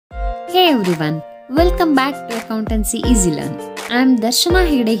Hey everyone, welcome back to Accountancy Easy Learn. I am Darshana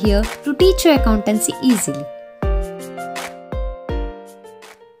Hegde here to teach you accountancy easily.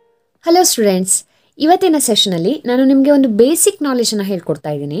 Hello students, ಇವತ್ತಿನ session ಅಲ್ಲಿ ನಾನು ನಿಮಗೆ ಒಂದು basic knowledge ಅನ್ನು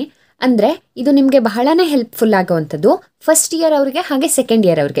ಹೇಳ್ಕೊಡ್ತಾ ಇದ್ದೀನಿ. ಅಂದ್ರೆ ಇದು ನಿಮಗೆ ಬಹಳನೇ ಹೆಲ್ಪ್ಫುಲ್ ಆಗುವಂತದ್ದು ಫಸ್ಟ್ ಇಯರ್ ಅವರಿಗೆ ಹಾಗೆ ಸೆಕೆಂಡ್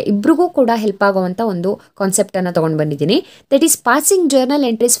ಇಯರ್ ಅವರಿಗೆ ಇಬ್ಬರಿಗೂ ಕೂಡ ಹೆಲ್ಪ್ ಆಗುವಂತ ಒಂದು ಕಾನ್ಸೆಪ್ಟ್ ಅನ್ನು ತಗೊಂಡು ಬಂದಿದ್ದೀನಿ. That is passing journal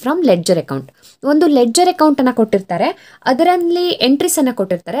entries from ledger account. ಒಂದು ಲೆಡ್ಜರ್ ಅಕೌಂಟ್ ಅನ್ನ ಕೊಟ್ಟಿರ್ತಾರೆ, ಅದರಲ್ಲಿ ಎಂಟ್ರೀಸ್ ಅನ್ನ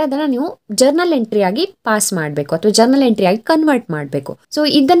ಕೊಟ್ಟಿರ್ತಾರೆ, ಅದನ್ನ ನೀವು ಜರ್ನಲ್ ಎಂಟ್ರಿ ಆಗಿ ಪಾಸ್ ಮಾಡಬೇಕು ಅಥವಾ ಜರ್ನಲ್ ಎಂಟ್ರಿ ಆಗಿ ಕನ್ವರ್ಟ್ ಮಾಡಬೇಕು. ಸೊ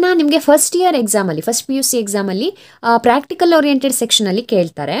ಇದನ್ನ ನಿಮಗೆ ಫಸ್ಟ್ ಇಯರ್ ಎಕ್ಸಾಮ್ ಅಲ್ಲಿ, ಫಸ್ಟ್ PUC ಎಕ್ಸಾಮ್ ಅಲ್ಲಿ ಪ್ರಾಕ್ಟಿಕಲ್ ಓರಿಯೆಂಟೆಡ್ ಸೆಕ್ಷನ್ ಅಲ್ಲಿ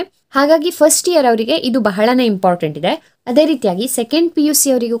ಕೇಳ್ತಾರೆ. ಹಾಗಾಗಿ ಫಸ್ಟ್ ಇಯರ್ ಅವರಿಗೆ ಇದು ಬಹಳನೇ ಇಂಪಾರ್ಟೆಂಟ್ ಇದೆ. ಅದೇ ರೀತಿಯಾಗಿ ಸೆಕೆಂಡ್ PUC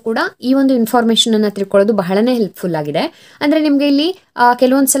ಅವರಿಗೂ ಕೂಡ ಈ ಒಂದು ಇನ್ಫಾರ್ಮೇಶನ್ ಅನ್ನ ತಿಳ್ಕೊಳ್ಳೋದು ಬಹಳನೇ ಹೆಲ್ಪ್ಫುಲ್ ಆಗಿದೆ. ಅಂದ್ರೆ ನಿಮ್ಗೆ ಇಲ್ಲಿ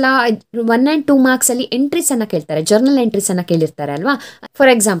ಕೆಲವೊಂದ್ಸಲ 1 and 2 ಮಾರ್ಕ್ಸ್ ಅಲ್ಲಿ ಎಂಟ್ರೀಸ್ ಅನ್ನ ಕೇಳ್ತಾರೆ, ಜರ್ನಲ್ ಎಂಟ್ರೀಸ್ ಅನ್ನ ಕೇಳಿರ್ತಾರೆ ಅಲ್ವಾ.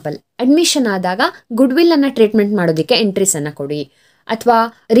 ಫಾರ್ ಎಕ್ಸಾಂಪಲ್, ಅಡ್ಮಿಷನ್ ಆದಾಗ ಗುಡ್ ವಿಲ್ ಅನ್ನ ಟ್ರೀಟ್ಮೆಂಟ್ ಮಾಡೋದಕ್ಕೆ ಎಂಟ್ರೀಸ್ ಅನ್ನ ಕೊಡಿ, ಅಥವಾ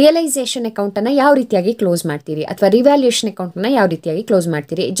ರಿಯಲೈಸೇಷನ್ ಅಕೌಂಟ್ ಅನ್ನ ಯಾವ ರೀತಿಯಾಗಿ ಕ್ಲೋಸ್ ಮಾಡ್ತೀರಿ, ಅಥವಾ ರಿವ್ಯಾಲ್ಯೂಯೇಷನ್ ಅಕೌಂಟ್ ಅನ್ನ ಯಾವ ರೀತಿಯಾಗಿ ಕ್ಲೋಸ್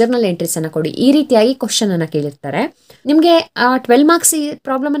ಮಾಡ್ತೀರಿ, ಜರ್ನಲ್ ಎಂಟ್ರೀಸ್ ಅನ್ನ ಕೊಡಿ, ಈ ರೀತಿಯಾಗಿ ಕ್ವಶನ್ ಅನ್ನ ಕೇಳಿರ್ತಾರೆ. ನಿಮಗೆ 12 ಮಾರ್ಕ್ಸ್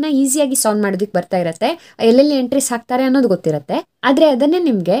ಪ್ರಾಬ್ಲಮ್ ಅನ್ನ ಈಸಿಯಾಗಿ ಸಾಲ್ವ್ ಮಾಡೋದಕ್ಕೆ ಬರ್ತಾ ಇರುತ್ತೆ, ಎಲ್ಲೆಲ್ಲಿ ಎಂಟ್ರೀಸ್ ಹಾಕ್ತಾರೆ ಅನ್ನೋದು ಗೊತ್ತಿರುತ್ತೆ. ಆದ್ರೆ ಅದನ್ನೇ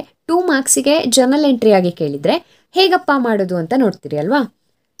ನಿಮ್ಗೆ 2 ಮಾರ್ಕ್ಸಿಗೆ ಜರ್ನಲ್ ಎಂಟ್ರಿ ಆಗಿ ಕೇಳಿದ್ರೆ ಹೇಗಪ್ಪ ಮಾಡೋದು ಅಂತ ನೋಡ್ತೀರಿ ಅಲ್ವಾ.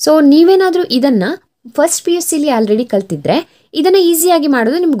 ಸೊ ನೀವೇನಾದ್ರೂ ಇದನ್ನ ಫಸ್ಟ್ PUC ಲಿ ಆಲ್ರೆಡಿ ಕಲ್ತಿದ್ರೆ ಇದನ್ನ ಈಸಿಯಾಗಿ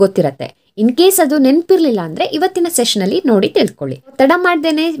ಮಾಡೋದು ನಿಮ್ಗೆ ಗೊತ್ತಿರತ್ತೆ. ಇನ್ ಕೇಸ್ ಅದು ನೆನಪಿರ್ಲಿಲ್ಲ ಅಂದ್ರೆ ಇವತ್ತಿನ ಸೆಷನ್ ಅಲ್ಲಿ ನೋಡಿ ತಿಳ್ಕೊಳ್ಳಿ. ತಡ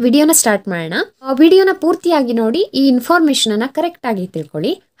ಮಾಡ್ದೇನೆ ವಿಡಿಯೋನ ಸ್ಟಾರ್ಟ್ ಮಾಡೋಣ. ವಿಡಿಯೋನ ಪೂರ್ತಿಯಾಗಿ ನೋಡಿ ಈ ಇನ್ಫಾರ್ಮೇಶನ್ ಅನ್ನ ಕರೆಕ್ಟ್ ಆಗಿ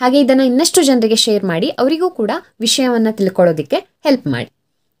ತಿಳ್ಕೊಳ್ಳಿ. ಹಾಗೆ ಇದನ್ನ ಇನ್ನಷ್ಟು ಜನರಿಗೆ ಶೇರ್ ಮಾಡಿ, ಅವರಿಗೂ ಕೂಡ ವಿಷಯವನ್ನ ತಿಳ್ಕೊಳ್ಳೋದಕ್ಕೆ ಹೆಲ್ಪ್ ಮಾಡಿ.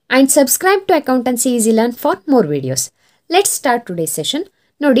 And subscribe to accountancy easy learn for more videos. Let's start today session.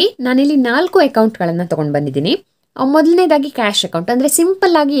 ನೋಡಿ, ನಾನಿಲ್ಲಿ 4 ಅಕೌಂಟ್ಗಳನ್ನ ತಗೊಂಡು ಬಂದಿದ್ದೀನಿ. ಮೊದಲನೇದಾಗಿ ಕ್ಯಾಶ್ ಅಕೌಂಟ್. ಅಂದ್ರೆ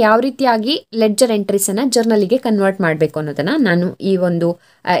ಸಿಂಪಲ್ ಆಗಿ ಯಾವ ರೀತಿಯಾಗಿ ಲೆಡ್ಜರ್ ಎಂಟ್ರೀಸ್ ಅನ್ನ ಜರ್ನಲಿಗೆ ಕನ್ವರ್ಟ್ ಮಾಡಬೇಕು ಅನ್ನೋದನ್ನ ನಾನು ಈ ಒಂದು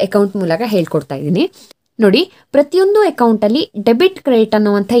ಅಕೌಂಟ್ ಮೂಲಕ ಹೇಳ್ಕೊಡ್ತಾ ಇದ್ದೀನಿ. ನೋಡಿ, ಪ್ರತಿಯೊಂದು ಅಕೌಂಟ್ ಅಲ್ಲಿ ಡೆಬಿಟ್ ಕ್ರೆಡಿಟ್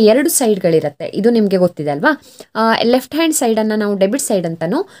ಅನ್ನುವಂಥ 2 ಸೈಡ್ಗಳಿರುತ್ತೆ. ಇದು ನಿಮಗೆ ಗೊತ್ತಿದೆ ಅಲ್ವಾ. ಲೆಫ್ಟ್ ಹ್ಯಾಂಡ್ ಸೈಡ್ ಅನ್ನ ನಾವು ಡೆಬಿಟ್ ಸೈಡ್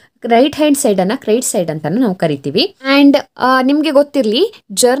ಅಂತಾನು, ರೈಟ್ ಹ್ಯಾಂಡ್ ಸೈಡ್ ಅನ್ನ ಕ್ರೆಡಿಟ್ ಸೈಡ್ ಅಂತಾನು ನಾವು ಕರಿತೀವಿ. ಅಂಡ್ ನಿಮ್ಗೆ ಗೊತ್ತಿರಲಿ,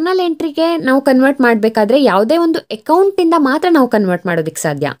 ಜರ್ನಲ್ ಎಂಟ್ರಿಗೆ ನಾವು ಕನ್ವರ್ಟ್ ಮಾಡಬೇಕಾದ್ರೆ ಯಾವುದೇ ಒಂದು ಅಕೌಂಟ್ ಇಂದ ಮಾತ್ರ ನಾವು ಕನ್ವರ್ಟ್ ಮಾಡೋದಕ್ಕೆ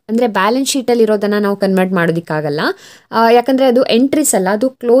ಸಾಧ್ಯ. ಅಂದ್ರೆ ಬ್ಯಾಲೆನ್ಸ್ ಶೀಟ್ ಅಲ್ಲಿ ಇರೋದನ್ನ ನಾವು ಕನ್ವರ್ಟ್ ಮಾಡೋದಕ್ಕಾಗಲ್ಲ. ಯಾಕಂದ್ರೆ ಅದು ಎಂಟ್ರೀಸ್ ಅಲ್ಲ, ಅದು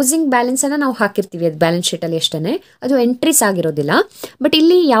ಕ್ಲೋಸಿಂಗ್ ಬ್ಯಾಲೆನ್ಸ್ ಅನ್ನ ನಾವು ಹಾಕಿರ್ತೀವಿ ಅದು ಬ್ಯಾಲೆನ್ಸ್ ಶೀಟ್ ಅಲ್ಲಿ ಅಷ್ಟೇ, ಅದು ಎಂಟ್ರೀಸ್ ಆಗಿರೋದಿಲ್ಲ. ಬಟ್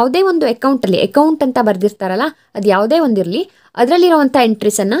ಇಲ್ಲಿ ಯಾವುದೇ ಒಂದು ಅಕೌಂಟ್ ಅಲ್ಲಿ ಅಕೌಂಟ್ ಅಂತ ಬರ್ದಿರ್ತಾರಲ್ಲ, ಅದು ಯಾವುದೇ ಒಂದಿರಲಿ, ಅದರಲ್ಲಿರುವಂಥ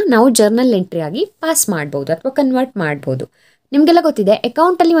ಎಂಟ್ರೀಸ್ ಅನ್ನ ನಾವು ಜರ್ನಲ್ ಎಂಟ್ರಿ ಆಗಿ ಪಾಸ್ ಮಾಡ್ಬೋದು ಅಥವಾ ಕನ್ವರ್ಟ್ ಮಾಡ್ಬೋದು. ನಿಮ್ಗೆಲ್ಲ ಗೊತ್ತಿದೆ,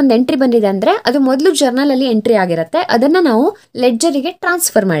 ಅಕೌಂಟ್ ಅಲ್ಲಿ ಒಂದು ಎಂಟ್ರಿ ಬಂದಿದೆ ಅಂದ್ರೆ ಅದು ಮೊದಲು ಜರ್ನಲ್ ಅಲ್ಲಿ ಎಂಟ್ರಿ ಆಗಿರುತ್ತೆ, ಅದನ್ನ ನಾವು ಲೆಡ್ಜರಿಗೆ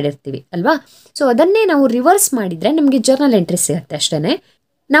ಟ್ರಾನ್ಸ್ಫರ್ ಮಾಡಿರ್ತೀವಿ ಅಲ್ವಾ. ಸೊ ಅದನ್ನೇ ನಾವು ರಿವರ್ಸ್ ಮಾಡಿದ್ರೆ ನಮಗೆ ಜರ್ನಲ್ ಎಂಟ್ರಿ ಸಿಗುತ್ತೆ ಅಷ್ಟೇ.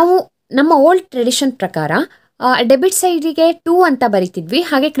 ನಾವು ನಮ್ಮ ಓಲ್ಡ್ ಟ್ರೆಡಿಷನ್ ಪ್ರಕಾರ ಡೆಬಿಟ್ ಸೈಡಿಗೆ 2 ಅಂತ ಬರಿತಿದ್ವಿ,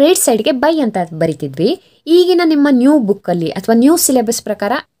 ಹಾಗೆ ಕ್ರೆಡಿಟ್ ಸೈಡ್ಗೆ ಬೈ ಅಂತ ಬರಿತಿದ್ವಿ. ಈಗಿನ ನಿಮ್ಮ ನ್ಯೂ ಬುಕ್ ಅಲ್ಲಿ ಅಥವಾ ನ್ಯೂ ಸಿಲೆಬಸ್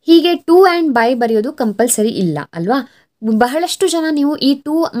ಪ್ರಕಾರ ಹೀಗೆ 2 and ಬೈ ಬರೆಯೋದು ಕಂಪಲ್ಸರಿ ಇಲ್ಲ ಅಲ್ವಾ. ಬಹಳಷ್ಟು ಜನ ನೀವು ಈ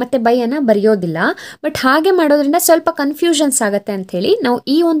 2 ಮತ್ತೆ ಬೈ ಅನ್ನ ಬರೆಯೋದಿಲ್ಲ. ಬಟ್ ಹಾಗೆ ಮಾಡೋದ್ರಿಂದ ಸ್ವಲ್ಪ ಕನ್ಫ್ಯೂಷನ್ಸ್ ಆಗುತ್ತೆ ಅಂತ ಹೇಳಿ ನಾವು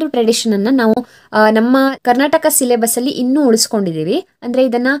ಈ ಒಂದು ಟ್ರೆಡಿಷನ್ ಅನ್ನ ನಾವು ನಮ್ಮ ಕರ್ನಾಟಕ ಸಿಲೆಬಸ್ ಅಲ್ಲಿ ಇನ್ನೂ ಉಳಿಸ್ಕೊಂಡಿದೀವಿ. ಅಂದ್ರೆ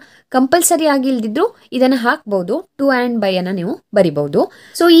ಇದನ್ನ ಕಂಪಲ್ಸರಿ ಆಗಿ ಇಲ್ದಿದ್ರು ಇದನ್ನ ಹಾಕ್ಬಹುದು, 2 and ಬೈ ಅನ್ನ ನೀವು ಬರಿಬಹುದು.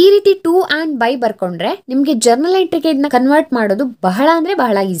 ಸೊ ಈ ರೀತಿ 2 and ಬೈ ಬರ್ಕೊಂಡ್ರೆ ನಿಮ್ಗೆ ಜರ್ನಲ್ ಎಂಟ್ರಿಗೆ ಇದನ್ನ ಕನ್ವರ್ಟ್ ಮಾಡೋದು ಬಹಳ ಅಂದ್ರೆ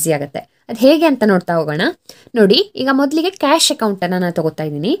ಬಹಳ ಈಸಿ ಆಗುತ್ತೆ. ಅದು ಹೇಗೆ ಅಂತ ನೋಡ್ತಾ ಹೋಗೋಣ. ನೋಡಿ, ಈಗ ಮೊದಲಿಗೆ ಕ್ಯಾಶ್ ಅಕೌಂಟ್ ಅನ್ನ ನಾನು ತಗೋತಾ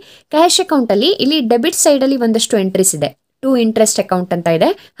ಇದ್ದೀನಿ. ಕ್ಯಾಶ್ ಅಕೌಂಟ್ ಅಲ್ಲಿ ಇಲ್ಲಿ ಡೆಬಿಟ್ ಸೈಡ್ ಅಲ್ಲಿ ಒಂದಷ್ಟು ಎಂಟ್ರೀಸ್ ಇದೆ. 2 ಇಂಟ್ರೆಸ್ಟ್ ಅಕೌಂಟ್ ಅಂತ ಇದೆ,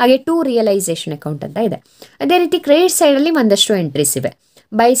 ಹಾಗೆ 2 ರಿಯಲೈಸೇಷನ್ ಅಕೌಂಟ್ ಅಂತ ಇದೆ. ಅದೇ ರೀತಿ ಕ್ರೆಡಿಟ್ ಸೈಡ್ ಅಲ್ಲಿ ಒಂದಷ್ಟು ಎಂಟ್ರೀಸ್ ಇವೆ.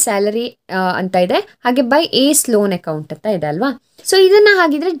 ಬೈ ಸ್ಯಾಲರಿ ಅಂತ ಇದೆ, ಹಾಗೆ ಬೈ ಏಸ್ ಲೋನ್ ಅಕೌಂಟ್ ಅಂತ ಇದೆ ಅಲ್ವಾ. ಸೊ ಇದನ್ನ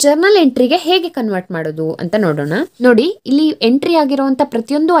ಹಾಗಿದ್ರೆ ಜರ್ನಲ್ ಎಂಟ್ರಿಗೆ ಹೇಗೆ ಕನ್ವರ್ಟ್ ಮಾಡೋದು ಅಂತ ನೋಡೋಣ. ನೋಡಿ, ಇಲ್ಲಿ ಎಂಟ್ರಿ ಆಗಿರುವಂತ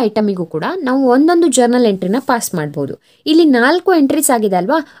ಪ್ರತಿಯೊಂದು ಐಟಮಿಗೂ ಕೂಡ ನಾವು ಒಂದೊಂದು ಜರ್ನಲ್ ಎಂಟ್ರಿನ ಪಾಸ್ ಮಾಡಬಹುದು. ಇಲ್ಲಿ 4 ಎಂಟ್ರೀಸ್ ಆಗಿದೆ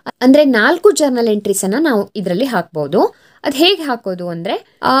ಅಲ್ವಾ, ಅಂದ್ರೆ 4 ಜರ್ನಲ್ ಎಂಟ್ರೀಸ್ ಅನ್ನ ನಾವು ಇದರಲ್ಲಿ ಹಾಕ್ಬಹುದು. ಅದ್ ಹೇಗೆ ಹಾಕೋದು ಅಂದ್ರೆ,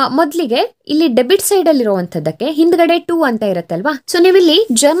 ಮೊದಲಿಗೆ ಇಲ್ಲಿ ಡೆಬಿಟ್ ಸೈಡ್ ಅಲ್ಲಿ ಇರುವಂತದ್ದಕ್ಕೆ ಹಿಂದ್ಗಡೆ 2 ಅಂತ ಇರುತ್ತಲ್ವಾ. ಸೊ ನೀವಿಲ್ಲಿ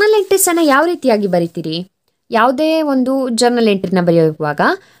ಜರ್ನಲ್ ಎಂಟ್ರೀಸ್ ಅನ್ನ ಯಾವ ರೀತಿಯಾಗಿ ಬರೀತೀರಿ, ಯಾವುದೇ ಒಂದು ಜರ್ನಲ್ ಎಂಟ್ರಿನ ಬರೆಯುವಾಗ,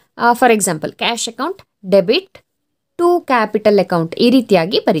 for example cash account debit to capital account ಈ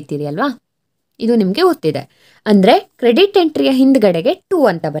ರೀತಿಯಾಗಿ ಬರೀತೀರಿ ಅಲ್ವಾ. ಇದು ನಿಮ್ಗೆ ಗೊತ್ತಿದೆ. ಅಂದ್ರೆ ಕ್ರೆಡಿಟ್ ಎಂಟ್ರಿಯ ಹಿಂದ್ಗಡೆಗೆ 2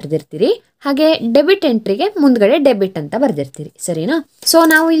 ಅಂತ ಬರ್ದಿರ್ತೀರಿ, ಹಾಗೆ ಡೆಬಿಟ್ ಎಂಟ್ರಿಗೆ ಮುಂದ್ಗಡೆ ಡೆಬಿಟ್ ಅಂತ ಬರ್ದಿರ್ತೀರಿ, ಸರಿನಾ. ಸೊ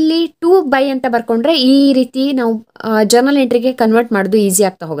ನಾವು ಇಲ್ಲಿ 2 ಬೈ ಅಂತ ಬರ್ಕೊಂಡ್ರೆ ಈ ರೀತಿ ನಾವು ಜರ್ನಲ್ ಎಂಟ್ರಿಗೆ ಕನ್ವರ್ಟ್ ಮಾಡೋದು ಈಸಿ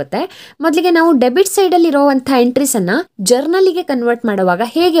ಆಗ್ತಾ ಹೋಗುತ್ತೆ. ಮೊದಲಿಗೆ ನಾವು ಡೆಬಿಟ್ ಸೈಡ್ ಅಲ್ಲಿ ಇರುವಂತಹ ಎಂಟ್ರೀಸ್ ಅನ್ನ ಜರ್ನಲಿಗೆ ಕನ್ವರ್ಟ್ ಮಾಡುವಾಗ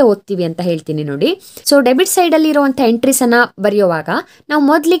ಹೇಗೆ ಓದ್ತೀವಿ ಅಂತ ಹೇಳ್ತೀನಿ ನೋಡಿ. ಸೊ ಡೆಬಿಟ್ ಸೈಡ್ ಅಲ್ಲಿ ಇರುವಂತಹ ಎಂಟ್ರೀಸ್ ಅನ್ನ ಬರೆಯುವಾಗ ನಾವು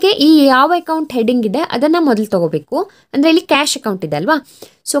ಮೊದಲಿಗೆ ಈ ಯಾವ ಅಕೌಂಟ್ ಹೆಡಿಂಗ್ ಇದೆ ಅದನ್ನ ಮೊದಲು ತಗೋಬೇಕು. ಅಂದ್ರೆ ಇಲ್ಲಿ ಕ್ಯಾಶ್ ಅಕೌಂಟ್ ಇದೆ ಅಲ್ವಾ.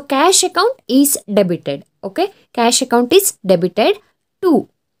 So cash account is debited. Okay, cash account is debited to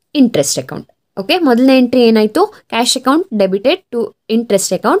interest account. Okay, ಮೊದಲನೇ ಎಂಟ್ರಿ ಏನಾಯ್ತು, cash account debited to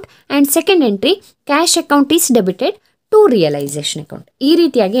interest account. And second entry cash account is debited to realisation account. ಈ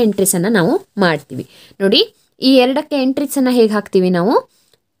ರೀತಿಯಾಗಿ entries ಅನ್ನ ನಾವು ಮಾಡ್ತೀವಿ. ನೋಡಿ, ಈ 2ಕ್ಕೆ entries ಅನ್ನ ಹೇಗೆ ಹಾಕ್ತೀವಿ ನಾವು,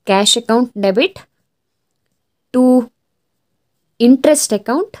 cash account debit to interest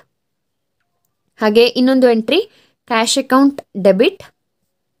account. ಹಾಗೆ ಇನ್ನೊಂದು entry cash account debit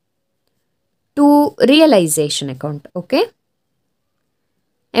to realisation account. Okay,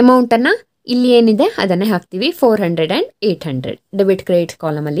 ಅಮೌಂಟನ್ನು ಇಲ್ಲಿ ಏನಿದೆ ಅದನ್ನೇ ಹಾಕ್ತೀವಿ, 400 ಆ್ಯಂಡ್ 800 ಡೆಬಿಟ್ ಕ್ರೆಡಿಟ್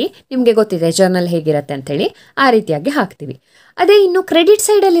ಕಾಲಮಲ್ಲಿ. ನಿಮಗೆ ಗೊತ್ತಿದೆ ಜರ್ನಲ್ ಹೇಗಿರುತ್ತೆ ಅಂಥೇಳಿ, ಆ ರೀತಿಯಾಗಿ ಹಾಕ್ತೀವಿ. ಅದೇ ಇನ್ನು ಕ್ರೆಡಿಟ್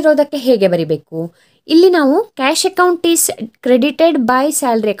ಸೈಡಲ್ಲಿರೋದಕ್ಕೆ ಹೇಗೆ ಬರಿಬೇಕು, ಇಲ್ಲಿ ನಾವು cash account is credited by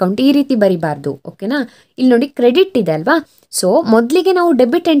salary account ಈ ರೀತಿ ಬರಿಬಾರ್ದು. ಓಕೆನಾ, ಇಲ್ಲಿ ನೋಡಿ ಕ್ರೆಡಿಟ್ ಇದೆ ಅಲ್ವಾ, ಸೊ ಮೊದಲಿಗೆ ನಾವು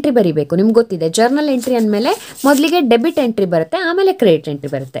ಡೆಬಿಟ್ ಎಂಟ್ರಿ ಬರಿಬೇಕು. ನಿಮ್ಗೆ ಗೊತ್ತಿದೆ ಜರ್ನಲ್ ಎಂಟ್ರಿ ಅಂದಮೇಲೆ ಮೊದಲಿಗೆ ಡೆಬಿಟ್ ಎಂಟ್ರಿ ಬರುತ್ತೆ, ಆಮೇಲೆ ಕ್ರೆಡಿಟ್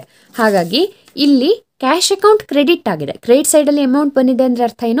ಎಂಟ್ರಿ ಬರುತ್ತೆ. ಹಾಗಾಗಿ ಇಲ್ಲಿ ಕ್ಯಾಶ್ ಅಕೌಂಟ್ ಕ್ರೆಡಿಟ್ ಆಗಿದೆ, ಕ್ರೆಡಿಟ್ ಸೈಡಲ್ಲಿ ಅಮೌಂಟ್ ಬಂದಿದೆ ಅಂದರೆ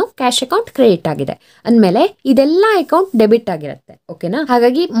ಅರ್ಥ ಏನು, ಕ್ಯಾಶ್ ಅಕೌಂಟ್ ಕ್ರೆಡಿಟ್ ಆಗಿದೆ ಅಂದಮೇಲೆ ಇದೆಲ್ಲ ಅಕೌಂಟ್ ಡೆಬಿಟ್ ಆಗಿರುತ್ತೆ. ಓಕೆನಾ,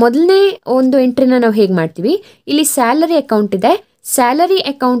 ಹಾಗಾಗಿ ಮೊದಲನೇ ಒಂದು ಎಂಟ್ರಿನ ನಾವು ಹೇಗೆ ಮಾಡ್ತೀವಿ, ಇಲ್ಲಿ ಸ್ಯಾಲರಿ ಅಕೌಂಟ್ ಇದೆ, salary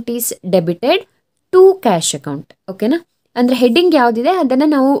account is debited to cash account. ಓಕೆನಾ, ಅಂದರೆ ಹೆಡ್ಡಿಂಗ್ ಯಾವುದಿದೆ ಅದನ್ನು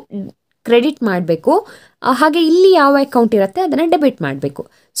ನಾವು ಕ್ರೆಡಿಟ್ ಮಾಡಬೇಕು, ಹಾಗೆ ಇಲ್ಲಿ ಯಾವ ಅಕೌಂಟ್ ಇರುತ್ತೆ ಅದನ್ನು ಡೆಬಿಟ್ ಮಾಡಬೇಕು.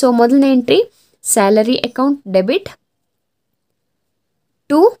 ಸೊ ಮೊದಲನೇ entry salary account debit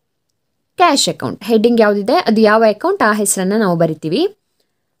to cash account, heading ಯಾವುದಿದೆ ಅದು ಯಾವ ಅಕೌಂಟ್ ಆ ಹೆಸರನ್ನು ನಾವು ಬರಿತೀವಿ.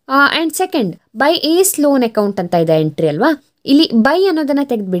 And second by Ace loan account ಅಂತ ಇದೆ ಎಂಟ್ರಿ ಅಲ್ವಾ, ಇಲ್ಲಿ ಬೈ ಅನ್ನೋದನ್ನು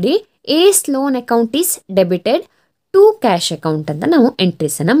ತೆಗೆದುಬಿಡಿ, ಏಸ್ loan account is debited to cash account ಅಂತ ನಾವು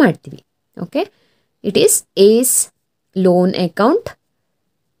ಎಂಟ್ರೀಸನ್ನು ಮಾಡ್ತೀವಿ. Okay, it is Ace loan account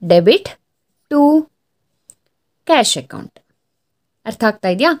debit to cash account. ಅರ್ಥ ಆಗ್ತಾ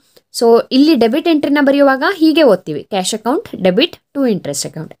ಇದೆಯಾ? ಸೊ ಇಲ್ಲಿ ಡೆಬಿಟ್ ಎಂಟ್ರಿನ ಬರೆಯುವಾಗ ಹೀಗೆ ಓದ್ತೀವಿ, cash account debit to interest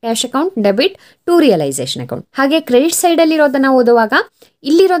account, cash account debit to realisation account. ಹಾಗೆ ಕ್ರೆಡಿಟ್ ಸೈಡಲ್ಲಿ ಇರೋದನ್ನು ಓದುವಾಗ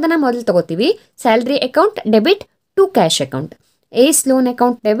ಇಲ್ಲಿರೋದನ್ನು ಮೊದಲು ತಗೋತೀವಿ, salary account debit to cash account, Ace loan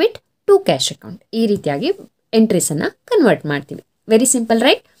account debit to cash account. ಈ ರೀತಿಯಾಗಿ ಎಂಟ್ರೀಸನ್ನು ಕನ್ವರ್ಟ್ ಮಾಡ್ತೀವಿ. Very simple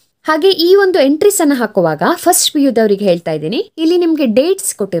right? ಹಾಗೆ ಈ ಒಂದು ಎಂಟ್ರೀಸನ್ನು ಹಾಕುವಾಗ ಫಸ್ಟ್ ಪಿ ಯುದವರಿಗೆ ಹೇಳ್ತಾ ಇದ್ದೀನಿ, ಇಲ್ಲಿ ನಿಮಗೆ ಡೇಟ್ಸ್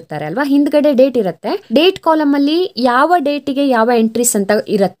ಕೊಟ್ಟಿರ್ತಾರೆ ಅಲ್ವಾ, ಹಿಂದ್ಗಡೆ ಡೇಟ್ ಇರುತ್ತೆ, ಡೇಟ್ ಕಾಲಮಲ್ಲಿ ಯಾವ ಡೇಟಿಗೆ ಯಾವ ಎಂಟ್ರೀಸ್ ಅಂತ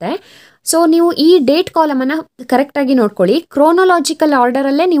ಇರುತ್ತೆ. ಸೊ ನೀವು ಈ ಡೇಟ್ ಕಾಲಮನ್ನು ಕರೆಕ್ಟಾಗಿ ನೋಡ್ಕೊಳ್ಳಿ, ಕ್ರೋನೋಲಾಜಿಕಲ್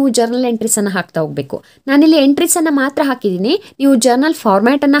ಆರ್ಡರಲ್ಲೇ ನೀವು ಜರ್ನಲ್ ಎಂಟ್ರೀಸನ್ನು ಹಾಕ್ತಾ ಹೋಗಬೇಕು. ನಾನಿಲ್ಲಿ ಎಂಟ್ರೀಸನ್ನು ಮಾತ್ರ ಹಾಕಿದ್ದೀನಿ, ನೀವು ಜರ್ನಲ್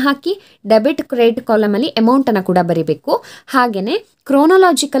ಫಾರ್ಮ್ಯಾಟನ್ನು ಹಾಕಿ ಡೆಬಿಟ್ ಕ್ರೆಡಿಟ್ ಕಾಲಮಲ್ಲಿ ಅಮೌಂಟನ್ನು ಕೂಡ ಬರೀಬೇಕು, ಹಾಗೆಯೇ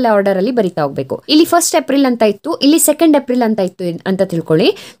ಕ್ರೋನೋಲಾಜಿಕಲ್ ಆರ್ಡರಲ್ಲಿ ಬರಿತಾ ಹೋಗಬೇಕು. ಇಲ್ಲಿ 1 ಏಪ್ರಿಲ್ ಅಂತ ಇತ್ತು, ಇಲ್ಲಿ 2 ಏಪ್ರಿಲ್ ಅಂತ ಇತ್ತು ಅಂತ ತಿಳ್ಕೊಳ್ಳಿ.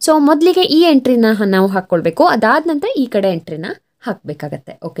 ಸೊ ಮೊದಲಿಗೆ ಈ ಎಂಟ್ರಿನ ನಾವು ಹಾಕ್ಕೊಳ್ಬೇಕು, ಅದಾದ ನಂತರ ಈ ಕಡೆ ಎಂಟ್ರಿನ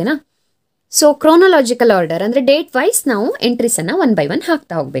ಹಾಕಬೇಕಾಗತ್ತೆ. ಓಕೆನಾ, ಸೊ ಕ್ರೋನೋಲಾಜಿಕಲ್ ಆರ್ಡರ್ ಅಂದರೆ ಡೇಟ್ ವೈಸ್ ನಾವು ಎಂಟ್ರೀಸನ್ನು 1 by 1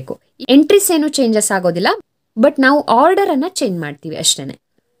 ಹಾಕ್ತಾ ಹೋಗಬೇಕು. ಎಂಟ್ರೀಸ್ ಏನು ಚೇಂಜಸ್ ಆಗೋದಿಲ್ಲ, ಬಟ್ ನಾವು ಆರ್ಡರನ್ನು ಚೇಂಜ್ ಮಾಡ್ತೀವಿ ಅಷ್ಟೇ.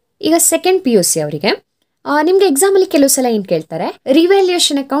 ಈಗ ಸೆಕೆಂಡ್ PUC ಅವರಿಗೆ ನಿಮಗೆ ಎಕ್ಸಾಮಲ್ಲಿ ಕೆಲವು ಸಲ ಏನು ಕೇಳ್ತಾರೆ,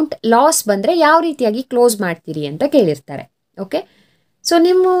 ರಿವ್ಯಾಲ್ಯೂಯೇಷನ್ ಅಕೌಂಟ್ ಲಾಸ್ ಬಂದರೆ ಯಾವ ರೀತಿಯಾಗಿ ಕ್ಲೋಸ್ ಮಾಡ್ತೀರಿ ಅಂತ ಕೇಳಿರ್ತಾರೆ. ಓಕೆ, ಸೊ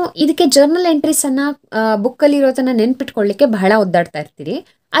ನೀವು ಇದಕ್ಕೆ ಜರ್ನಲ್ ಎಂಟ್ರೀಸನ್ನು ಬುಕ್ಕಲ್ಲಿರೋದನ್ನು ನೆನ್ಪಿಟ್ಕೊಳ್ಳಿಕ್ಕೆ ಬಹಳ ಒದ್ದಾಡ್ತಾ ಇರ್ತೀರಿ,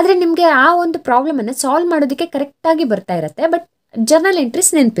 ಆದರೆ ನಿಮಗೆ ಆ ಒಂದು ಪ್ರಾಬ್ಲಮನ್ನು ಸಾಲ್ವ್ ಮಾಡೋದಕ್ಕೆ ಕರೆಕ್ಟಾಗಿ ಬರ್ತಾ ಇರುತ್ತೆ, ಬಟ್ ಜರ್ನಲ್ ಎಂಟ್ರೀಸ್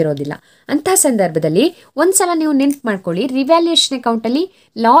ನೆನಪಿರೋದಿಲ್ಲ. ಅಂತಹ ಸಂದರ್ಭದಲ್ಲಿ ಒಂದ್ಸಲ ನೀವು ನೆನ್ಪು ಮಾಡ್ಕೊಳ್ಳಿ, ರಿವ್ಯಾಲ್ಯೂಯೇಷನ್ ಅಕೌಂಟಲ್ಲಿ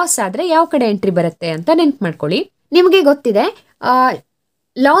ಲಾಸ್ ಆದರೆ ಯಾವ ಕಡೆ ಎಂಟ್ರಿ ಬರುತ್ತೆ ಅಂತ ನೆನ್ಪು ಮಾಡ್ಕೊಳ್ಳಿ. ನಿಮಗೆ ಗೊತ್ತಿದೆ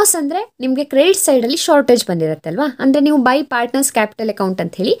ಲಾಸ್ ಅಂದರೆ ನಿಮಗೆ ಕ್ರೆಡಿಟ್ ಸೈಡಲ್ಲಿ ಶಾರ್ಟೇಜ್ ಬಂದಿರುತ್ತಲ್ವಾ, ಅಂದರೆ ನೀವು ಬೈ ಪಾರ್ಟ್ನರ್ಸ್ ಕ್ಯಾಪಿಟಲ್ ಅಕೌಂಟ್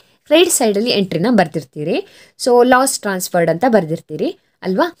ಅಂತ ಹೇಳಿ ಕ್ರೆಡಿಟ್ ಸೈಡಲ್ಲಿ ಎಂಟ್ರಿನ ಬರ್ದಿರ್ತೀರಿ. ಸೊ ಲಾಸ್ ಟ್ರಾನ್ಸ್ಫರ್ಡ್ ಅಂತ ಬರ್ದಿರ್ತೀರಿ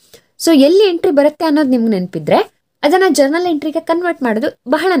ಅಲ್ವಾ. ಸೊ ಎಲ್ಲಿ ಎಂಟ್ರಿ ಬರುತ್ತೆ ಅನ್ನೋದು ನಿಮ್ಗೆ ನೆನಪಿದ್ರೆ ಅದನ್ನು ಜರ್ನಲ್ ಎಂಟ್ರಿಗೆ ಕನ್ವರ್ಟ್ ಮಾಡೋದು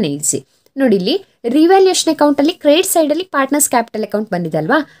ಬಹಳನೇ ಈಸಿ. ನೋಡಿ, ಇಲ್ಲಿ ರಿವ್ಯಾಲ್ಯೂಯೇಷನ್ ಅಕೌಂಟಲ್ಲಿ ಕ್ರೆಡಿಟ್ ಸೈಡಲ್ಲಿ ಪಾರ್ಟ್ನರ್ಸ್ ಕ್ಯಾಪಿಟಲ್ ಅಕೌಂಟ್ ಬಂದಿದೆ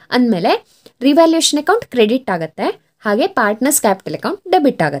ಅಲ್ವಾ, ಅಂದಮೇಲೆ ರಿವ್ಯಾಲ್ಯೂಯೇಷನ್ ಅಕೌಂಟ್ ಕ್ರೆಡಿಟ್ ಆಗುತ್ತೆ, ಹಾಗೆ ಪಾರ್ಟ್ನರ್ಸ್ ಕ್ಯಾಪಿಟಲ್ ಅಕೌಂಟ್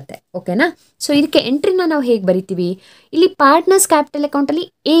ಡೆಬಿಟ್ ಆಗುತ್ತೆ. ಓಕೆನಾ, ಸೊ ಇದಕ್ಕೆ ಎಂಟ್ರಿನ ನಾವು ಹೇಗೆ ಬರಿತೀವಿ, ಇಲ್ಲಿ ಪಾರ್ಟ್ನರ್ಸ್ ಕ್ಯಾಪಿಟಲ್ ಅಕೌಂಟಲ್ಲಿ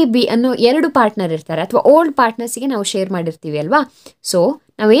AB ಅನ್ನೋ 2 ಪಾರ್ಟ್ನರ್ ಇರ್ತಾರೆ, ಅಥವಾ ಓಲ್ಡ್ ಪಾರ್ಟ್ನರ್ಸಿಗೆ ನಾವು ಶೇರ್ ಮಾಡಿರ್ತೀವಿ ಅಲ್ವಾ. ಸೊ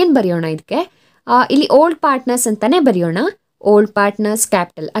ನಾವೇನು ಬರೆಯೋಣ ಇದಕ್ಕೆ, ಇಲ್ಲಿ ಓಲ್ಡ್ ಪಾರ್ಟ್ನರ್ಸ್ ಅಂತಾನೆ ಬರೆಯೋಣ, ಓಲ್ಡ್ ಪಾರ್ಟ್ನರ್ಸ್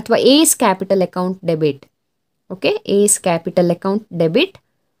ಕ್ಯಾಪಿಟಲ್ ಅಥವಾ ಏಸ್ ಕ್ಯಾಪಿಟಲ್ ಅಕೌಂಟ್ ಡೆಬಿಟ್. ಓಕೆ, ಏಸ್ ಕ್ಯಾಪಿಟಲ್ ಅಕೌಂಟ್ ಡೆಬಿಟ್,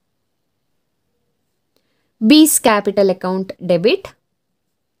 ಬೀಸ್ ಕ್ಯಾಪಿಟಲ್ ಅಕೌಂಟ್ ಡೆಬಿಟ್.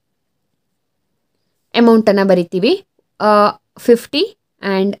 ಅಮೌಂಟನ್ನು ಬರಿತೀವಿ 50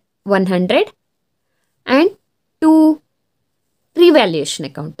 ಆ್ಯಂಡ್ 100 ಆ್ಯಂಡ್ 2 ರಿವ್ಯಾಲ್ಯೂಯೇಷನ್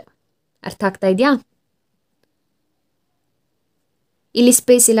ಅಕೌಂಟ್. ಅರ್ಥ ಆಗ್ತಾ ಇದೆಯಾ? ಇಲ್ಲಿ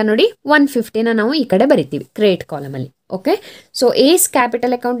ಸ್ಪೇಸ್ ಇಲ್ಲ ನೋಡಿ, 150ನ ನಾವು ಈ ಕಡೆ ಬರಿತೀವಿ credit ಕಾಲಮಲ್ಲಿ. Okay, so ace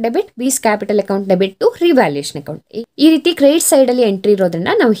capital account debit, bees capital account debit to revaluation account. ಈ ರೀತಿ ಕ್ರೆಡಿಟ್ ಸೈಡಲ್ಲಿ ಎಂಟ್ರಿ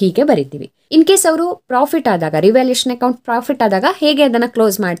ಇರೋದ್ರಿಂದ ನಾವು ಹೀಗೆ ಬರಿತೀವಿ. ಇನ್ ಕೇಸ್ ಅವರು ಪ್ರಾಫಿಟ್ ಆದಾಗ, ರಿವ್ಯಾಲ್ಯೂಯೇಷನ್ ಅಕೌಂಟ್ ಪ್ರಾಫಿಟ್ ಆದಾಗ ಹೇಗೆ ಅದನ್ನು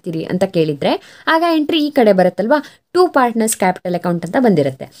ಕ್ಲೋಸ್ ಮಾಡ್ತೀರಿ ಅಂತ ಕೇಳಿದರೆ, ಆಗ ಎಂಟ್ರಿ ಈ ಕಡೆ ಬರುತ್ತಲ್ವಾ, 2 ಪಾರ್ಟ್ನರ್ಸ್ ಕ್ಯಾಪಿಟಲ್ ಅಕೌಂಟ್ ಅಂತ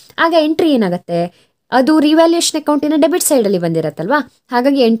ಬಂದಿರುತ್ತೆ. ಆಗ ಎಂಟ್ರಿ ಏನಾಗುತ್ತೆ, ಅದು ರಿವ್ಯಾಲ್ಯೂಯೇಷನ್ ಅಕೌಂಟಿನ ಡೆಬಿಟ್ ಸೈಡಲ್ಲಿ ಬಂದಿರುತ್ತಲ್ವಾ,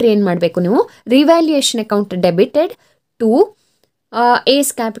 ಹಾಗಾಗಿ ಎಂಟ್ರಿ ಏನು ಮಾಡಬೇಕು ನೀವು, revaluation account debited to Ace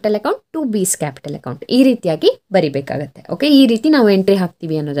capital account to bees capital account, ಈ ರೀತಿಯಾಗಿ ಬರಿಬೇಕಾಗತ್ತೆ. ಓಕೆ, ಈ ರೀತಿ ನಾವು ಎಂಟ್ರಿ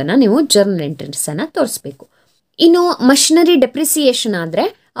ಹಾಕ್ತೀವಿ ಅನ್ನೋದನ್ನು ನೀವು ಜರ್ನಲ್ ಎಂಟ್ರೀಸನ್ನು ತೋರಿಸ್ಬೇಕು. ಇನ್ನು ಮಷಿನರಿ ಡೆಪ್ರಿಸಿಯೇಷನ್ ಆದರೆ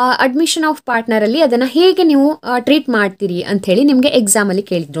ಅಡ್ಮಿಷನ್ ಆಫ್ ಪಾರ್ಟ್ನರಲ್ಲಿ ಅದನ್ನು ಹೇಗೆ ನೀವು ಟ್ರೀಟ್ ಮಾಡ್ತೀರಿ ಅಂಥೇಳಿ ನಿಮಗೆ ಎಕ್ಸಾಮಲ್ಲಿ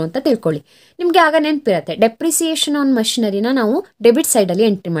ಕೇಳಿದ್ರು ಅಂತ ತಿಳ್ಕೊಳ್ಳಿ. ನಿಮಗೆ ಆಗ ನೆನಪಿರುತ್ತೆ, ಡೆಪ್ರಿಸಿಯೇಷನ್ ಆನ್ ಮಷಿನರಿನ ನಾವು ಡೆಬಿಟ್ ಸೈಡಲ್ಲಿ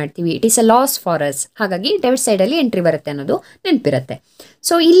ಎಂಟ್ರಿ ಮಾಡ್ತೀವಿ. It is a loss for us, ಹಾಗಾಗಿ ಡೆಬಿಟ್ ಸೈಡಲ್ಲಿ ಎಂಟ್ರಿ ಬರುತ್ತೆ ಅನ್ನೋದು ನೆನಪಿರುತ್ತೆ.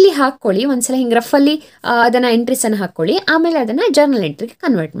 ಸೊ ಇಲ್ಲಿ ಹಾಕ್ಕೊಳ್ಳಿ, ಒಂದ್ಸಲ ಹಿಂಗೆ ರಫಲ್ಲಿ ಅದನ್ನು ಎಂಟ್ರೀಸನ್ನು ಹಾಕ್ಕೊಳ್ಳಿ, ಆಮೇಲೆ ಅದನ್ನು ಜರ್ನಲ್ ಎಂಟ್ರಿಗೆ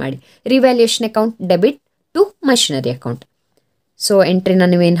ಕನ್ವರ್ಟ್ ಮಾಡಿ. Revaluation account debit to machinery account. So ಎಂಟ್ರಿನ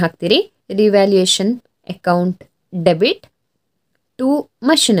ನೀವೇನು ಹಾಕ್ತೀರಿ, revaluation account debit to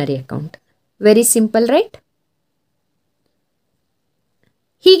machinery account. Very simple right?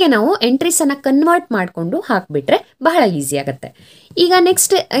 ಹೀಗೆ ನಾವು ಎಂಟ್ರೀಸನ್ನು ಕನ್ವರ್ಟ್ ಮಾಡಿಕೊಂಡು ಹಾಕಿಬಿಟ್ರೆ ಬಹಳ ಈಸಿ ಆಗುತ್ತೆ. ಈಗ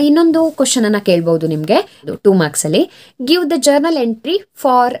ನೆಕ್ಸ್ಟ್ ಇನ್ನೊಂದು ಕ್ವಶನನ್ನು ಕೇಳ್ಬೋದು ನಿಮಗೆ 2 ಮಾರ್ಕ್ಸಲ್ಲಿ. Give the journal entry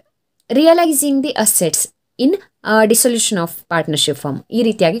for realising the assets in dissolution of partnership firm. ಈ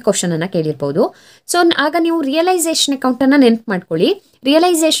ರೀತಿಯಾಗಿ ಕ್ವಶನನ್ನು ಕೇಳಿರ್ಬೋದು. ಸೊ ಆಗ ನೀವು ರಿಯಲೈಸೇಷನ್ ಅಕೌಂಟನ್ನು ನೆನಪು ಮಾಡ್ಕೊಳ್ಳಿ.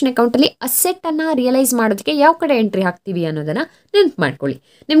 ರಿಯಲೈಸೇಷನ್ ಅಕೌಂಟಲ್ಲಿ ಅಸೆಟ್ಟನ್ನು ರಿಯಲೈಸ್ ಮಾಡೋದಕ್ಕೆ ಯಾವ ಕಡೆ ಎಂಟ್ರಿ ಹಾಕ್ತೀವಿ ಅನ್ನೋದನ್ನು ನೆನಪು ಮಾಡ್ಕೊಳ್ಳಿ.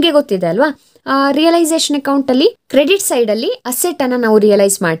 ನಿಮಗೆ ಗೊತ್ತಿದೆ ಅಲ್ವಾ, ರಿಯಲೈಸೇಷನ್ ಅಕೌಂಟಲ್ಲಿ ಕ್ರೆಡಿಟ್ ಸೈಡಲ್ಲಿ ಅಸೆಟ್ಟನ್ನು ನಾವು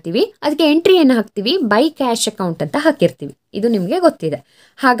ರಿಯಲೈಸ್ ಮಾಡ್ತೀವಿ, ಅದಕ್ಕೆ ಎಂಟ್ರಿ ಏನು ಹಾಕ್ತೀವಿ, ಬೈ ಕ್ಯಾಶ್ ಅಕೌಂಟ್ ಅಂತ ಹಾಕಿರ್ತೀವಿ. ಇದು ನಿಮಗೆ ಗೊತ್ತಿದೆ.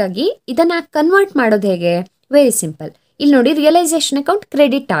 ಹಾಗಾಗಿ ಇದನ್ನು ಕನ್ವರ್ಟ್ ಮಾಡೋದು ಹೇಗೆ? Very simple. ಇಲ್ಲಿ ನೋಡಿ, ರಿಯಲೈಸೇಷನ್ ಅಕೌಂಟ್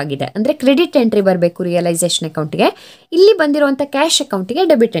ಕ್ರೆಡಿಟ್ ಆಗಿದೆ ಅಂದರೆ ಕ್ರೆಡಿಟ್ ಎಂಟ್ರಿ ಬರಬೇಕು ರಿಯಲೈಸೇಷನ್ ಅಕೌಂಟ್ಗೆ. ಇಲ್ಲಿ ಬಂದಿರುವಂಥ ಕ್ಯಾಶ್ ಅಕೌಂಟಿಗೆ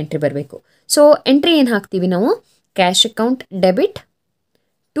ಡೆಬಿಟ್ ಎಂಟ್ರಿ ಬರಬೇಕು. ಸೊ ಎಂಟ್ರಿ ಏನು ಹಾಕ್ತೀವಿ ನಾವು, cash account debit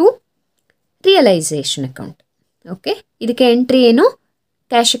to realisation account. Okay, ಇದಕ್ಕೆ ಎಂಟ್ರಿ ಏನು,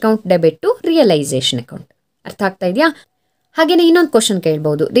 cash account debit to realisation account. ಅರ್ಥ ಆಗ್ತಾ ಇದೆಯಾ? ಹಾಗೆಯೇ ಇನ್ನೊಂದು ಕ್ವಶನ್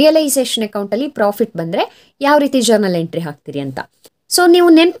ಕೇಳ್ಬೋದು, ರಿಯಲೈಸೇಷನ್ ಅಕೌಂಟಲ್ಲಿ ಪ್ರಾಫಿಟ್ ಬಂದರೆ ಯಾವ ರೀತಿ ಜರ್ನಲ್ ಎಂಟ್ರಿ ಹಾಕ್ತೀರಿ ಅಂತ. ಸೊ ನೀವು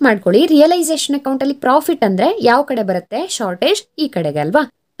ನೆನ್ಪು ಮಾಡ್ಕೊಳ್ಳಿ, ರಿಯಲೈಸೇಷನ್ ಅಕೌಂಟಲ್ಲಿ ಪ್ರಾಫಿಟ್ ಅಂದರೆ ಯಾವ ಕಡೆ ಬರುತ್ತೆ, ಶಾರ್ಟೇಜ್ ಈ ಕಡೆಗೆ ಅಲ್ವಾ.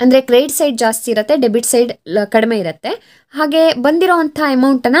 ಅಂದರೆ ಕ್ರೆಡಿಟ್ ಸೈಡ್ ಜಾಸ್ತಿ ಇರುತ್ತೆ, ಡೆಬಿಟ್ ಸೈಡ್ ಕಡಿಮೆ ಇರುತ್ತೆ. ಹಾಗೆ ಬಂದಿರೋವಂಥ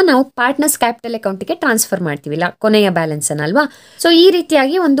ಅಮೌಂಟನ್ನು ನಾವು ಪಾರ್ಟ್ನರ್ಸ್ ಕ್ಯಾಪಿಟಲ್ ಅಕೌಂಟಿಗೆ ಟ್ರಾನ್ಸ್ಫರ್ ಮಾಡ್ತೀವಿ, ಕೊನೆಯ ಬ್ಯಾಲೆನ್ಸನ್ನು ಅಲ್ವಾ. ಸೊ ಈ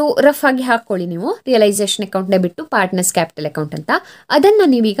ರೀತಿಯಾಗಿ ಒಂದು ರಫ್ ಆಗಿ ಹಾಕ್ಕೊಳ್ಳಿ ನೀವು, realisation account debit to partners capital account ಅಂತ. ಅದನ್ನು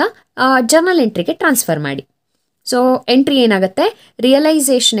ನೀವೀಗ ಜರ್ನಲ್ ಎಂಟ್ರಿಗೆ ಟ್ರಾನ್ಸ್ಫರ್ ಮಾಡಿ. ಸೊ ಎಂಟ್ರಿ ಏನಾಗುತ್ತೆ,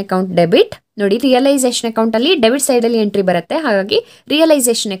 ರಿಯಲೈಸೇಷನ್ ಅಕೌಂಟ್ ಡೆಬಿಟ್. ನೋಡಿ, ರಿಯಲೈಸೇಷನ್ ಅಕೌಂಟಲ್ಲಿ ಡೆಬಿಟ್ ಸೈಡಲ್ಲಿ ಎಂಟ್ರಿ ಬರುತ್ತೆ, ಹಾಗಾಗಿ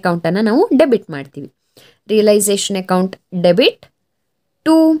ರಿಯಲೈಸೇಷನ್ ಅಕೌಂಟನ್ನು ನಾವು ಡೆಬಿಟ್ ಮಾಡ್ತೀವಿ. ರಿಯಲೈಸೇಷನ್ ಅಕೌಂಟ್ ಡೆಬಿಟ್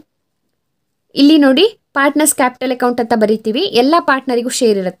ಟು, ಇಲ್ಲಿ ನೋಡಿ ಪಾರ್ಟ್ನರ್ಸ್ ಕ್ಯಾಪಿಟಲ್ ಅಕೌಂಟ್ ಅಂತ ಬರೀತೀವಿ. ಎಲ್ಲ ಪಾರ್ಟ್ನರಿಗೂ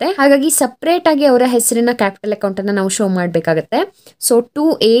ಶೇರ್ ಇರುತ್ತೆ, ಹಾಗಾಗಿ ಸಪ್ರೇಟ್ ಆಗಿ ಅವರ ಹೆಸರಿನ ಕ್ಯಾಪಿಟಲ್ ಅಕೌಂಟನ್ನು ನಾವು ಶೋ ಮಾಡಬೇಕಾಗತ್ತೆ. So to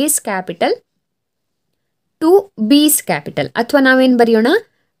S capital to ಬಿಸ್ ಕ್ಯಾಪಿಟಲ್, ಅಥವಾ ನಾವೇನು ಬರೆಯೋಣ,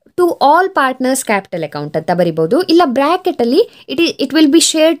 to all partners capital account ಅಂತ ಬರಿಬಹುದು. ಇಲ್ಲ ಬ್ರ್ಯಾಕೆಟಲ್ಲಿ it will be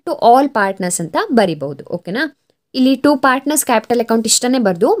shared to all partners ಅಂತ ಬರಿಬಹುದು. ಓಕೆನಾ, ಇಲ್ಲಿ ಟು ಪಾರ್ಟ್ನರ್ಸ್ ಕ್ಯಾಪಿಟಲ್ ಅಕೌಂಟ್ ಇಷ್ಟನೇ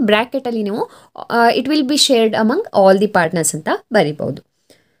ಬರೆದು ಬ್ರ್ಯಾಕೆಟಲ್ಲಿ ನೀವು it will be shared among all the partners ಅಂತ ಬರಿಬಹುದು.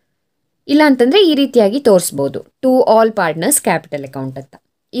 ಇಲ್ಲ ಅಂತಂದರೆ ಈ ರೀತಿಯಾಗಿ ತೋರಿಸ್ಬೋದು, to all partners capital account ಅಂತ.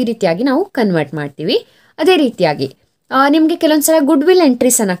 ಈ ರೀತಿಯಾಗಿ ನಾವು ಕನ್ವರ್ಟ್ ಮಾಡ್ತೀವಿ. ಅದೇ ರೀತಿಯಾಗಿ ನಿಮಗೆ ಕೆಲವೊಂದು ಸಲ ಗುಡ್ ವಿಲ್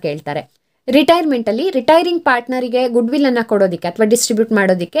ಎಂಟ್ರೀಸನ್ನು ಕೇಳ್ತಾರೆ. ರಿಟೈರ್ಮೆಂಟಲ್ಲಿ ರಿಟೈರಿಂಗ್ ಪಾರ್ಟ್ನರಿಗೆ ಗುಡ್ ವಿಲ್ ಅನ್ನು ಕೊಡೋದಕ್ಕೆ ಅಥವಾ ಡಿಸ್ಟ್ರಿಬ್ಯೂಟ್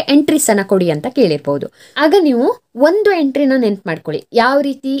ಮಾಡೋದಕ್ಕೆ ಎಂಟ್ರೀಸನ್ನು ಕೊಡಿ ಅಂತ ಕೇಳಿರ್ಬೋದು. ಆಗ ನೀವು ಒಂದು ಎಂಟ್ರಿನ ನೆನ್ಪು ಮಾಡ್ಕೊಳ್ಳಿ, ಯಾವ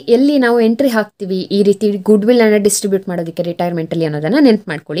ರೀತಿ ಎಲ್ಲಿ ನಾವು ಎಂಟ್ರಿ ಹಾಕ್ತೀವಿ ಈ ರೀತಿ ಗುಡ್ ವಿಲ್ ಅನ್ನು ಡಿಸ್ಟ್ರಿಬ್ಯೂಟ್ ಮಾಡೋದಕ್ಕೆ ರಿಟೈರ್ಮೆಂಟಲ್ಲಿ ಅನ್ನೋದನ್ನು ನೆನ್ಪು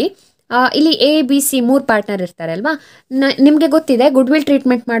ಮಾಡ್ಕೊಳ್ಳಿ. ಇಲ್ಲಿ ಎ ಬಿ ಸಿ 3 ಪಾರ್ಟ್ನರ್ ಇರ್ತಾರೆ ಅಲ್ವಾ. ನಿಮಗೆ ಗೊತ್ತಿದೆ ಗುಡ್ ವಿಲ್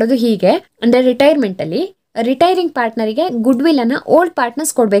ಟ್ರೀಟ್ಮೆಂಟ್ ಮಾಡೋದು ಹೀಗೆ, ಅಂದರೆ ರಿಟೈರ್ಮೆಂಟಲ್ಲಿ ರಿಟೈರಿಂಗ್ ಪಾರ್ಟ್ನರಿಗೆ ಗುಡ್ ವಿಲ್ ಅನ್ನು ಓಲ್ಡ್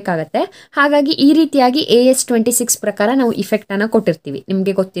ಪಾರ್ಟ್ನರ್ಸ್ ಕೊಡಬೇಕಾಗತ್ತೆ. ಹಾಗಾಗಿ ಈ ರೀತಿಯಾಗಿ AS 26 ಪ್ರಕಾರ ನಾವು ಇಫೆಕ್ಟನ್ನು ಕೊಟ್ಟಿರ್ತೀವಿ,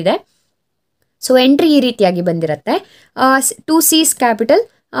 ನಿಮಗೆ ಗೊತ್ತಿದೆ. ಸೊ ಎಂಟ್ರಿ ಈ ರೀತಿಯಾಗಿ ಬಂದಿರುತ್ತೆ. ಟು ಸೀಸ್ ಕ್ಯಾಪಿಟಲ್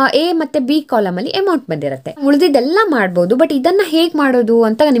ಎ ಮತ್ತು ಬಿ ಕಾಲಮಲ್ಲಿ ಅಮೌಂಟ್ ಬಂದಿರುತ್ತೆ. ಉಳಿದಿದ್ದೆಲ್ಲ ಮಾಡ್ಬೋದು, ಬಟ್ ಇದನ್ನು ಹೇಗೆ ಮಾಡೋದು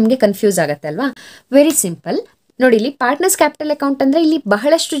ಅಂತ ನಿಮಗೆ ಕನ್ಫ್ಯೂಸ್ ಆಗುತ್ತೆ ಅಲ್ವಾ. Very simple. ನೋಡಿ, ಇಲ್ಲಿ ಪಾರ್ಟ್ನರ್ಸ್ ಕ್ಯಾಪಿಟಲ್ ಅಕೌಂಟ್ ಅಂದರೆ ಇಲ್ಲಿ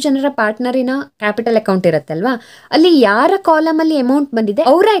ಬಹಳಷ್ಟು ಜನರ ಪಾರ್ಟ್ನರಿನ ಕ್ಯಾಪಿಟಲ್ ಅಕೌಂಟ್ ಇರುತ್ತಲ್ವಾ, ಅಲ್ಲಿ ಯಾರ ಕಾಲಮಲ್ಲಿ ಅಮೌಂಟ್ ಬಂದಿದೆ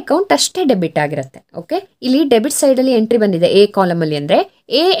ಅವರ ಅಕೌಂಟ್ ಅಷ್ಟೇ ಡೆಬಿಟ್ ಆಗಿರುತ್ತೆ. ಓಕೆ, ಇಲ್ಲಿ ಡೆಬಿಟ್ ಸೈಡಲ್ಲಿ ಎಂಟ್ರಿ ಬಂದಿದೆ ಎ ಕಾಲಮಲ್ಲಿ ಅಂದರೆ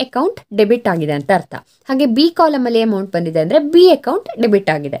ಎ ಅಕೌಂಟ್ ಡೆಬಿಟ್ ಆಗಿದೆ ಅಂತ ಅರ್ಥ. ಹಾಗೆ ಬಿ ಕಾಲಮಲ್ಲಿ ಅಮೌಂಟ್ ಬಂದಿದೆ ಅಂದರೆ ಬಿ ಅಕೌಂಟ್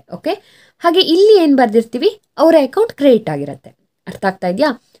ಡೆಬಿಟ್ ಆಗಿದೆ. ಓಕೆ, ಹಾಗೆ ಇಲ್ಲಿ ಏನು ಬರ್ದಿರ್ತೀವಿ, ಅವರ ಅಕೌಂಟ್ ಕ್ರೆಡಿಟ್ ಆಗಿರುತ್ತೆ. ಅರ್ಥ ಆಗ್ತಾ ಇದೆಯಾ?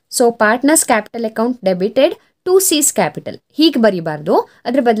 So partners capital account debited to seize capital ಹೀಗೆ ಬರೀಬಾರ್ದು.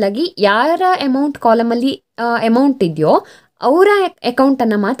 ಅದ್ರ ಬದಲಾಗಿ ಯಾರ ಅಮೌಂಟ್ ಕಾಲಮಲ್ಲಿ ಅಮೌಂಟ್ ಇದೆಯೋ ಅವರ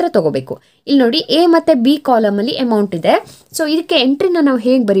ಅಕೌಂಟನ್ನು ಮಾತ್ರ ತಗೋಬೇಕು. ಇಲ್ಲಿ ನೋಡಿ, ಎ ಮತ್ತು ಬಿ ಕಾಲಮಲ್ಲಿ ಅಮೌಂಟ್ ಇದೆ. ಸೊ ಇದಕ್ಕೆ ಎಂಟ್ರಿನ ನಾವು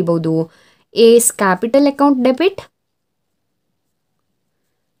ಹೇಗೆ ಬರಿಬೋದು, S capital account debit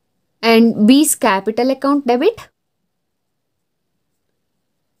and ಬಿಸ್ ಕ್ಯಾಪಿಟಲ್ ಅಕೌಂಟ್ ಡೆಬಿಟ್.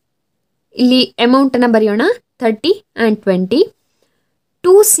 ಇಲ್ಲಿ ಅಮೌಂಟನ್ನು ಬರೆಯೋಣ 30 ಆ್ಯಂಡ್ 20.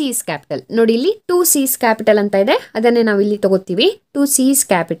 ಟು ಸೀಸ್ ಕ್ಯಾಪಿಟಲ್ ನೋಡಿ, ಇಲ್ಲಿ ಟು ಸೀಸ್ ಕ್ಯಾಪಿಟಲ್ ಅಂತ ಇದೆ, ಅದನ್ನೇ ನಾವು ಇಲ್ಲಿ ತಗೋತೀವಿ. To seize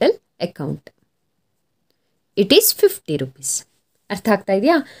capital account it is 50 rupees. ಅರ್ಥ ಆಗ್ತಾ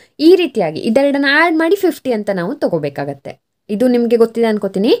ಇದೆಯಾ? ಈ ರೀತಿಯಾಗಿ ಇದೆರಡನ್ನ ಆ್ಯಡ್ ಮಾಡಿ 50 ಅಂತ ನಾವು ತಗೋಬೇಕಾಗತ್ತೆ. ಇದು ನಿಮಗೆ ಗೊತ್ತಿದೆ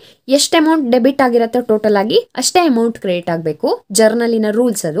ಅನ್ಕೋತೀನಿ. ಎಷ್ಟು ಅಮೌಂಟ್ ಡೆಬಿಟ್ ಆಗಿರತ್ತೋ ಟೋಟಲ್ ಆಗಿ ಅಷ್ಟೇ ಅಮೌಂಟ್ ಕ್ರೆಡಿಟ್ ಆಗಬೇಕು, ಜರ್ನಲಿನ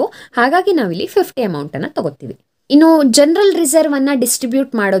ರೂಲ್ಸ್ ಅದು. ಹಾಗಾಗಿ ನಾವಿಲ್ಲಿ 50 ಅಮೌಂಟನ್ನು ತಗೋತೀವಿ. ಇನ್ನು ಜನರಲ್ ರಿಸರ್ವ್ ಅನ್ನ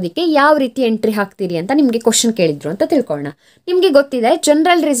ಡಿಸ್ಟ್ರಿಬ್ಯೂಟ್ ಮಾಡೋದಕ್ಕೆ ಯಾವ ರೀತಿ ಎಂಟ್ರಿ ಹಾಕ್ತೀರಿ ಅಂತ ನಿಮಗೆ ಕ್ವಶನ್ ಕೇಳಿದ್ರು ಅಂತ ತಿಳ್ಕೊಳ್ಳೋಣ. ನಿಮಗೆ ಗೊತ್ತಿದೆ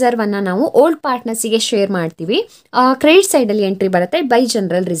ಜನರಲ್ ರಿಸರ್ವ್ ಅನ್ನ ನಾವು ಓಲ್ಡ್ ಪಾರ್ಟ್ನರ್ಸಿಗೆ ಶೇರ್ ಮಾಡ್ತೀವಿ. ಕ್ರೆಡಿಟ್ ಸೈಡಲ್ಲಿ ಎಂಟ್ರಿ ಬರುತ್ತೆ ಬೈ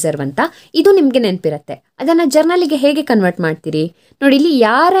ಜನರಲ್ ರಿಸರ್ವ್ ಅಂತ. ಇದು ನಿಮಗೆ ನೆನಪಿರುತ್ತೆ. ಅದನ್ನು ಜರ್ನಲಿಗೆ ಹೇಗೆ ಕನ್ವರ್ಟ್ ಮಾಡ್ತೀರಿ ನೋಡಿ. ಇಲ್ಲಿ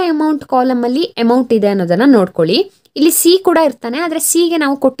ಯಾರ ಅಮೌಂಟ್ ಕಾಲಮಲ್ಲಿ ಅಮೌಂಟ್ ಇದೆ ಅನ್ನೋದನ್ನು ನೋಡ್ಕೊಳ್ಳಿ. ಇಲ್ಲಿ ಸಿ ಕೂಡ ಇರ್ತಾನೆ, ಆದರೆ ಸಿಗೆ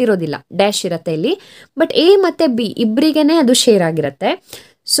ನಾವು ಕೊಟ್ಟಿರೋದಿಲ್ಲ, ಡ್ಯಾಶ್ ಇರುತ್ತೆ ಇಲ್ಲಿ. ಬಟ್ ಎ ಮತ್ತು ಬಿ ಇಬ್ಬರಿಗೇನೆ ಅದು ಶೇರ್ ಆಗಿರುತ್ತೆ.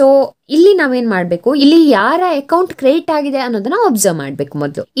 ಸೊ ಇಲ್ಲಿ ನಾವೇನ್ ಮಾಡಬೇಕು, ಇಲ್ಲಿ ಯಾರ ಅಕೌಂಟ್ ಕ್ರೆಡಿಟ್ ಆಗಿದೆ ಅನ್ನೋದನ್ನ ಅಬ್ಸರ್ವ್ ಮಾಡಬೇಕು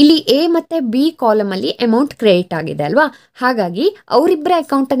ಮೊದಲು. ಇಲ್ಲಿ ಎ ಮತ್ತೆ ಬಿ ಕಾಲಮ್ ಅಲ್ಲಿ ಅಮೌಂಟ್ ಕ್ರೆಡಿಟ್ ಆಗಿದೆ ಅಲ್ವಾ, ಹಾಗಾಗಿ ಅವರಿಬ್ಬರ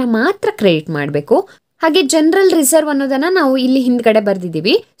ಅಕೌಂಟ್ ಅನ್ನ ಮಾತ್ರ ಕ್ರೆಡಿಟ್ ಮಾಡಬೇಕು. ಹಾಗೆ ಜನರಲ್ ರಿಸರ್ವ್ ಅನ್ನೋದನ್ನ ನಾವು ಇಲ್ಲಿ ಹಿಂದ್ಗಡೆ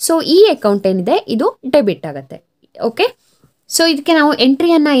ಬರ್ದಿದ್ದೀವಿ. ಸೊ ಈ ಅಕೌಂಟ್ ಏನಿದೆ ಇದು ಡೆಬಿಟ್ ಆಗುತ್ತೆ. ಓಕೆ, ಸೊ ಇದಕ್ಕೆ ನಾವು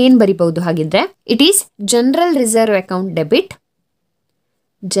ಎಂಟ್ರಿಯನ್ನ ಏನ್ ಬರಿಬಹುದು ಹಾಗಿದ್ರೆ, it is general reserve account debit,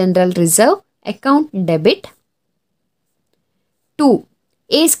 general reserve account debit to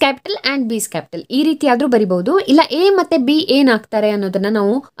S capital and ಬಿಸ್ ಕ್ಯಾಪಿಟಲ್. ಈ ರೀತಿ ಆದರೂ ಬರಿಬಹುದು. ಇಲ್ಲ ಎ ಮತ್ತು ಬಿ ಏನಾಗ್ತಾರೆ ಅನ್ನೋದನ್ನ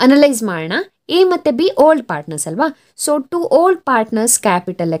ನಾವು ಅನಲೈಸ್ ಮಾಡೋಣ. ಎ ಮತ್ತು ಬಿ ಓಲ್ಡ್ ಪಾರ್ಟ್ನರ್ಸ್ ಅಲ್ವಾ, so to old partners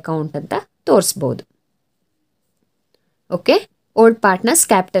capital account ಅಂತ ತೋರಿಸ್ಬೋದು. Okay, old partners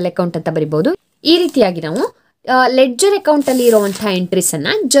capital account ಅಂತ ಬರಿಬಹುದು. ಈ ರೀತಿಯಾಗಿ ನಾವು ಲೆಡ್ಜರ್ ಅಕೌಂಟಲ್ಲಿ ಇರುವಂತಹ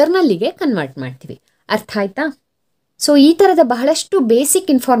ಎಂಟ್ರೀಸನ್ನು ಜರ್ನಲ್ಲಿಗೆ ಕನ್ವರ್ಟ್ ಮಾಡ್ತೀವಿ. ಅರ್ಥ ಆಯ್ತಾ? ಸೊ ಈ ಥರದ ಬಹಳಷ್ಟು ಬೇಸಿಕ್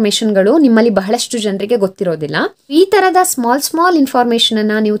ಇನ್ಫಾರ್ಮೇಷನ್ಗಳು ನಿಮ್ಮಲ್ಲಿ ಬಹಳಷ್ಟು ಜನರಿಗೆ ಗೊತ್ತಿರೋದಿಲ್ಲ. ಈ ಥರದ ಸ್ಮಾಲ್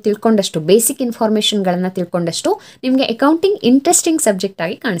ಇನ್ಫಾರ್ಮೇಷನನ್ನು ನೀವು ತಿಳ್ಕೊಂಡಷ್ಟು, ಬೇಸಿಕ್ ಇನ್ಫಾರ್ಮೇಷನ್ಗಳನ್ನು ತಿಳ್ಕೊಂಡಷ್ಟು ನಿಮಗೆ ಅಕೌಂಟಿಂಗ್ ಇಂಟ್ರೆಸ್ಟಿಂಗ್ ಸಬ್ಜೆಕ್ಟ್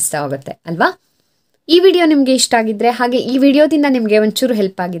ಆಗಿ ಕಾಣಿಸ್ತಾ ಹೋಗುತ್ತೆ ಅಲ್ವಾ. ಈ ವಿಡಿಯೋ ನಿಮಗೆ ಇಷ್ಟ ಆಗಿದ್ರೆ, ಹಾಗೆ ಈ ವಿಡಿಯೋದಿಂದ ನಿಮಗೆ ಒಂಚೂರು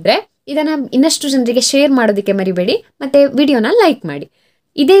ಹೆಲ್ಪ್ ಆಗಿದ್ರೆ ಇದನ್ನು ಇನ್ನಷ್ಟು ಜನರಿಗೆ ಶೇರ್ ಮಾಡೋದಕ್ಕೆ ಮರಿಬೇಡಿ, ಮತ್ತು ವಿಡಿಯೋನ ಲೈಕ್ ಮಾಡಿ.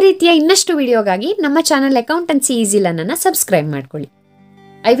 ಇದೇ ರೀತಿಯ ಇನ್ನಷ್ಟು ವಿಡಿಯೋಗಾಗಿ ನಮ್ಮ channel accountancy easy learn subscribe ಮಾಡ್ಕೊಳ್ಳಿ.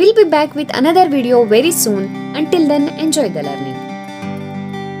 I will be back with another video very soon. Until then, enjoy the learning.